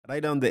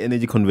Write down the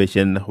energy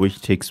conversion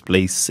which takes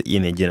place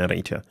in a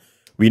generator.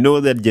 We know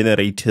that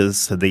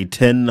generators, they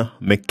turn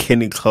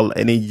mechanical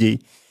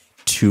energy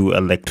to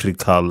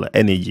electrical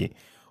energy,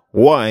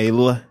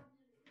 while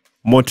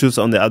motors,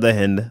 on the other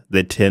hand,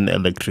 they turn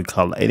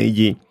electrical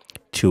energy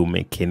to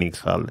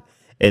mechanical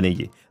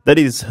energy. That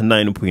is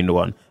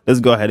 9.1. Let's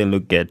go ahead and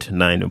look at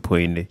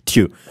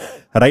 9.2.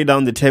 Write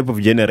down the type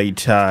of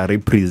generator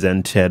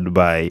represented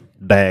by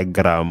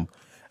diagram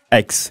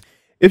X.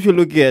 If you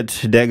look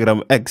at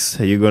diagram X,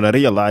 you're going to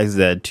realize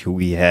that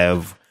we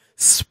have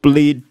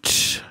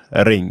split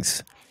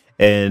rings.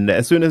 And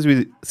as soon as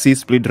we see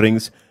split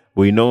rings,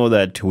 we know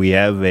that we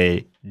have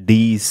a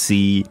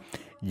DC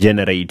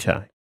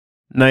generator.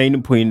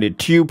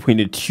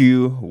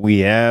 9.2.2, we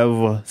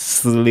have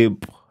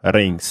slip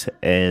rings,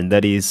 and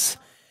that is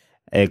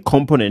a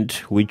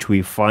component which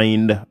we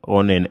find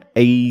on an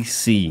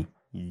AC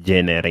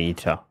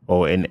generator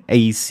or an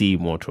AC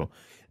motor,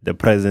 the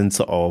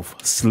presence of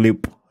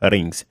slip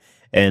rings.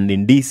 And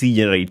in DC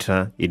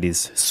generator, it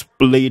is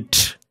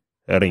split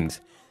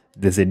rings.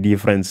 There's a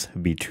difference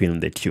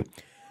between the two.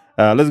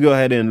 Let's go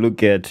ahead and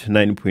look at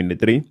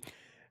 9.3.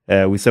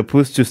 We're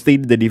supposed to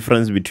state the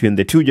difference between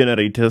the two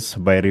generators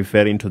by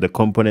referring to the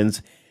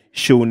components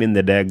shown in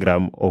the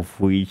diagram of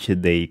which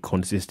they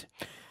consist.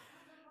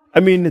 I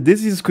mean,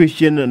 this is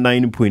question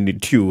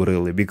 9.2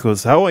 really,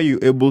 because how are you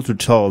able to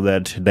tell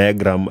that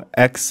diagram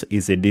X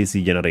is a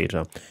DC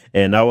generator?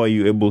 And how are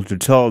you able to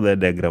tell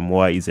that diagram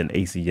Y is an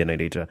AC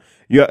generator?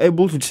 You are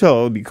able to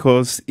tell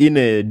because in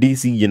a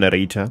DC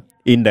generator,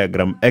 in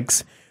diagram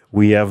X,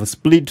 we have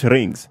split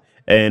rings.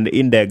 And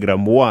in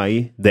diagram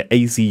Y, the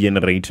AC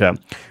generator,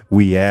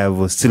 we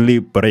have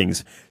slip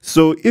rings.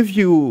 So if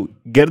you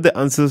get the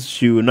answers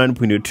to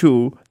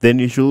 9.2, then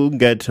you should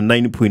get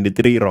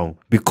 9.3 wrong.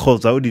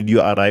 Because how did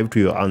you arrive to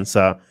your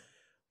answer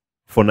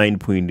for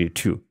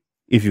 9.2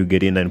 if you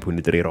get in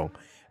 9.3 wrong?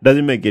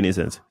 Doesn't make any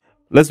sense.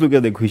 Let's look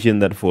at the question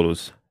that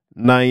follows.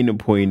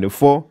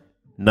 9.4,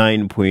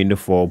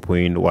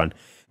 9.4.1.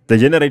 The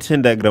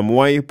generation diagram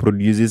Y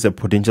produces a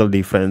potential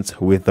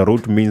difference with a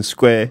root mean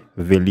square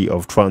value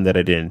of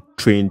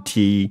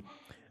 220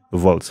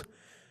 volts.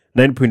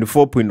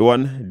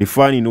 9.4.1,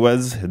 define in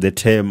words the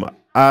term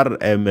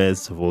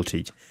RMS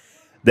voltage.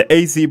 The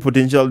AC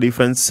potential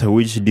difference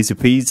which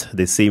dissipates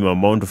the same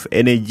amount of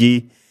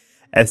energy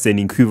as an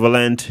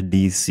equivalent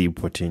DC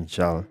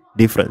potential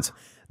difference.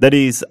 That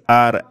is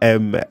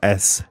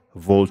RMS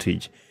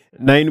voltage.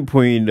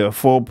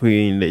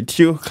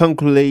 9.4.2,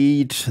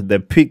 calculate the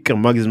peak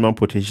maximum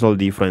potential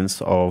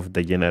difference of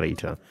the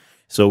generator.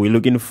 So we're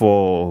looking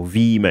for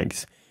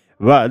Vmax,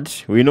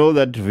 but we know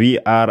that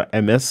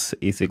Vrms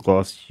is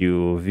equals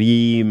to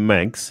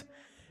Vmax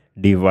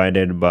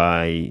divided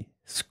by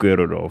square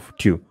root of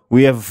 2.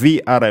 We have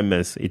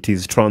Vrms, it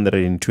is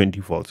 220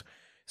 volts.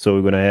 So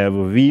we're going to have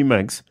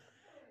Vmax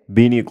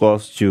being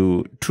equals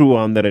to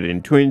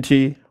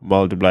 220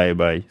 multiplied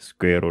by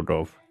square root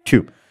of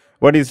 2.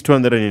 What is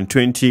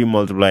 220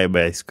 multiplied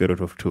by square root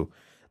of 2?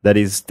 That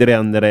is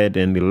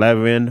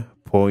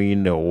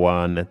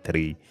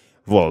 311.13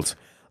 volts.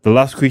 The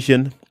last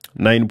question,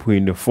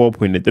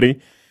 9.4.3.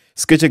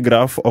 Sketch a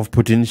graph of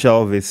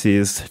potential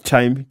versus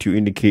time to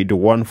indicate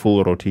one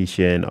full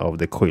rotation of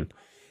the coil.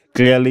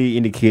 Clearly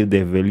indicate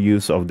the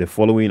values of the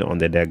following on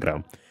the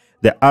diagram: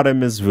 the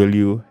RMS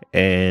value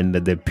and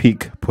the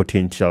peak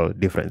potential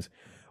difference.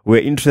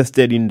 We're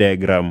interested in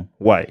diagram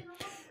Y.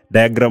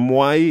 Diagram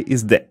Y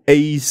is the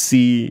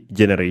AC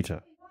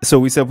generator. So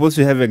we're supposed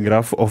to have a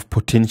graph of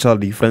potential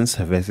difference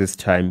versus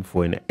time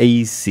for an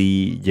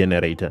AC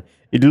generator.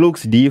 It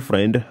looks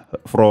different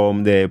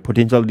from the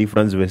potential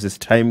difference versus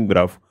time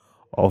graph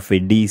of a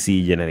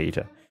DC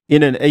generator.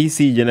 In an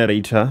AC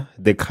generator,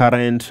 the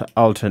current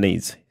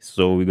alternates.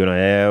 So we're going to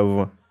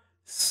have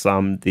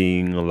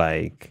something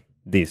like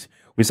this.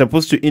 We're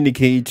supposed to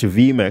indicate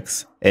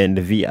Vmax and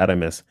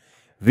Vrms.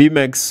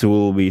 Vmax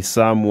will be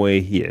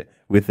somewhere here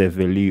with a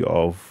value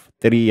of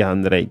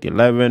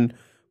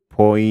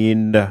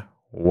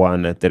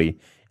 311.13,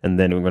 and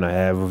then we're going to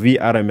have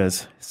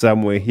Vrms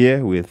somewhere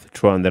here with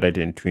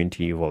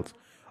 220 volts.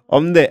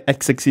 On the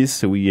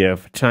x-axis we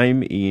have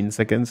time in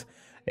seconds,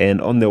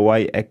 and on the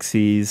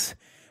y-axis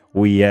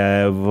we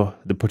have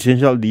the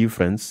potential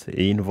difference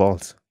in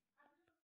volts.